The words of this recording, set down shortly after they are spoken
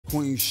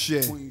Queen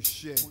shit.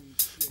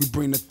 We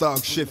bring the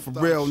thug shit for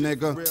real,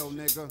 nigga.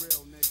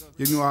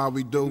 You know how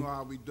we do.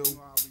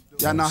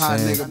 Y'all know how a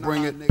nigga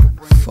bring it.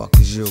 Fuck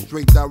is you?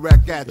 Straight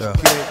direct at you,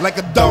 kid. Like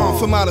a dawn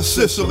from out of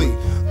Sicily.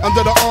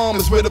 Under the arm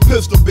is where the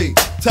pistol be.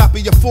 Top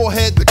of your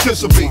forehead, the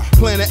kiss will be.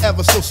 Playing it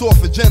ever so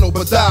soft and gentle,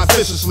 but die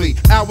viciously.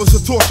 Hours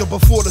of torture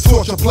before the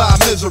torture apply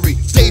misery.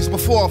 Days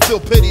before I feel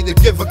pity to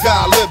give a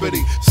guy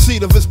liberty.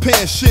 Seat of his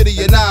pants shitty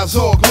and eyes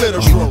all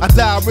glittery. I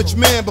die a rich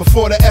man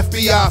before the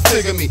FBI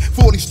figure me.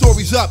 40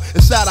 stories up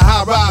inside a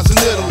high rise in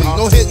Italy.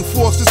 No hidden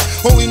forces,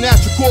 only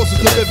natural causes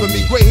deliver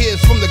me. Gray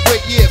hairs from the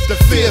great years, the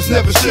fears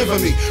never shiver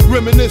me.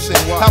 Reminiscing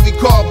how we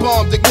call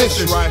bombed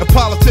ignitions. The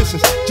politicians,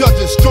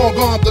 judges, strong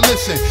armed to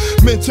listen.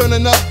 Men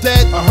turning up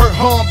dead or hurt,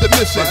 harmed, and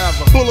missing.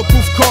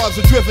 Bulletproof cars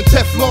are driven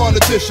Teflon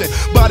edition.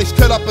 Bodies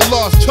cut up in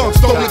large chunks,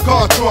 stolen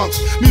car trunks.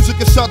 Music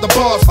inside the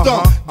bars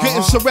thump.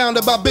 Getting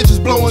surrounded by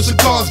bitches blowing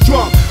cigars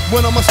drunk.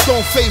 When I'm a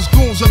stone-faced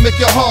goons, I make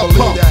your heart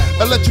pump.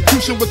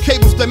 Electrocution with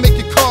cables that make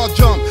your car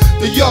jump.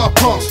 The yard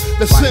pumps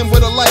that sin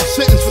with a life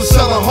sentence for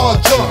selling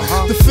hard junk.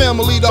 The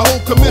family, the whole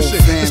commission.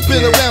 It's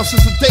been around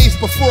since the days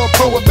before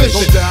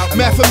prohibition.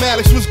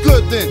 Mathematics was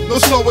good then, no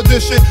slow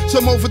addition.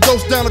 Some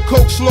overdose down a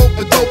coke slope,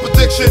 a dope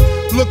addiction.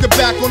 Looking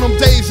back on them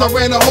days, I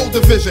ran a whole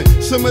division.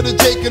 Some of the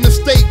Jake in the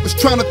state was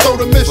trying to throw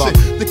the mission.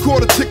 They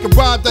caught a ticket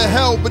ride to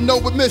hell with no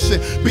admission.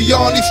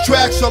 Beyond these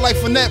tracks, I like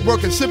for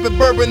networking, sipping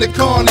bourbon and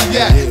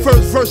cognac.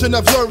 First version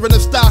observing the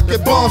stock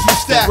at bonds we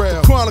stack.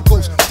 The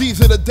Chronicles, these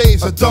are the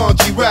days of Don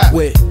G rap.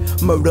 With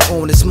murder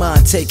on his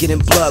mind, taking in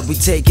blood, we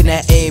taking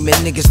that aim and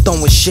niggas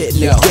throwing shit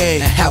in the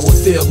game. How it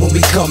feel when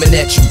we coming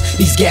at you,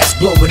 these gas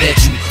blowing at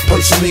you.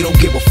 Personally don't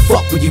give a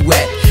fuck where you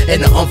at. And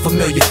an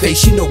unfamiliar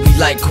face, you know we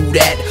like who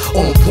that.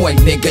 On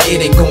point, nigga, it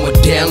ain't going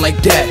down like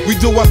that. We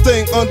do our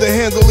thing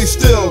underhandedly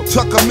still.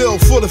 Tuck a mill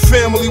for the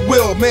family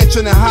will.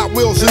 Mansion and Hot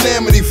Wheels in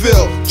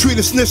Amityville.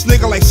 Treat a snitch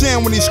nigga like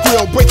Sam when he's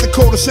grill. Break the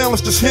code of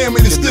silence, just hand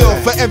me the still.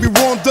 For every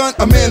wrong done,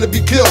 a man to be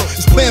killed.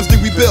 His plans to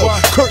rebuild.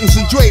 Curtains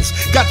and drapes,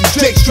 got these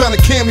jakes trying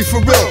to can me for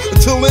real.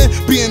 Until then,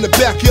 be in the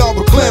backyard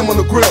with clam on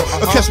the grill.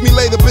 Or catch me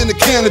later in the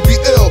canopy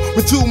ill.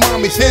 With two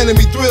mommies handing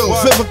me thrills.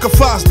 Vivica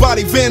Fox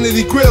body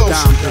vanity grills.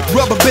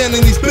 Rubber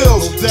banding these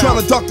bills.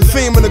 Trying to duck the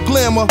fame and the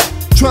glamour.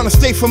 Trying to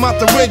stay from out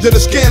the range of the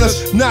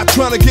scanners. Not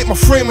trying to get my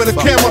frame in the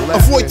camera.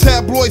 Avoid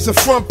tabloids and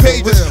front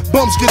pages.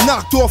 Bumps get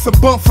knocked off and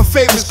bumped for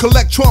favors.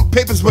 Collect Trump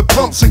papers with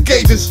pumps and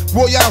gauges.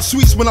 Royale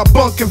suites when I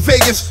bunk in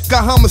Vegas.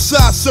 Got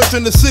homicide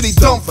searching the city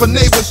dump for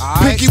neighbors.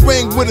 Pinky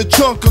ring with a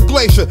chunk of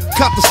glacier.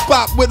 Cop the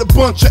spot with a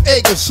bunch of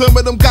acres. Some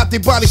of them got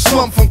their bodies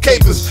slumped from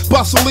capers.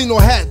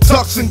 Barcelino hat,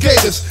 tux and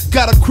gators.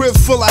 Got a crib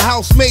full of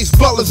housemaids,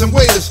 butlers and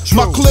waiters.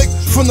 My clique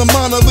from the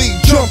minor league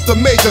jumped the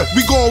major.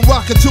 We gon'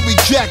 rock until we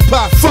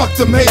jackpot. Fuck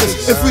them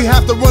haters. If we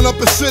have to run up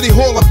a city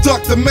hall,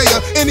 abduct the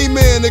mayor. Any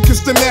man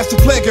against the master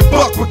plan get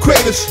bucked with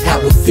craters. How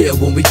it feel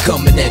when we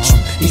coming at you,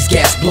 these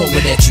gas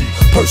blowing at you.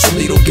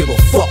 Personally don't give a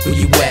fuck where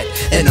you at.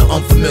 And an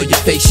unfamiliar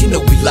face, you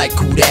know we like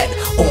who that.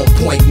 On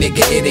point,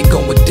 nigga, it ain't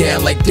going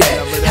down like that.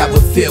 How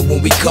it feel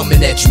when we coming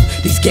at you,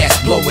 these gas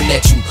blowing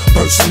at you.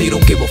 Personally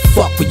don't give a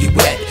fuck where you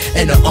at.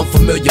 And an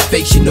unfamiliar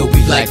face, you know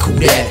we like who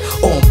that.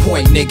 On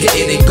point, nigga,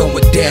 it ain't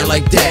going down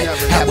like that.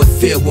 How it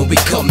feel when we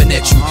coming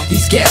at you,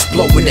 these gas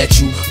blowing at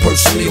you.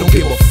 Personally don't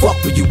give a fuck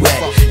where you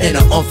at. And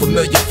an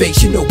unfamiliar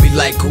face, you know we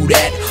like who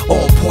that.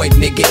 On point,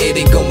 nigga, it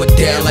ain't going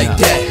down like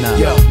that.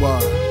 Yo,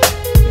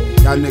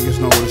 y'all niggas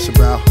know what it's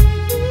about.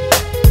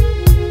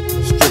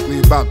 Strictly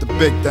about the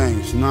big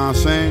things, you know what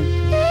I'm saying?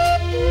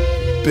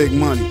 Big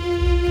money,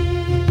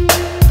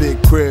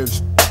 big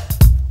cribs,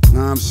 you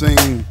know what I'm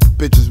saying?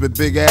 Bitches with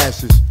big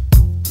asses,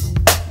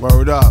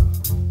 word up.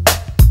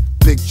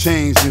 Big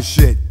chains and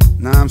shit,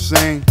 you know what I'm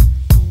saying?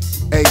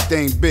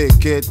 Everything big,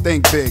 kid,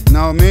 think big,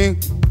 know what I mean?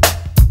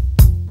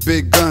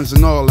 Big guns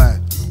and all that.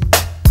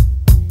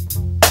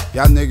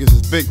 Y'all niggas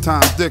is big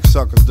time dick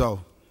suckers though.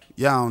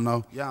 Y'all don't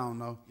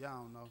know.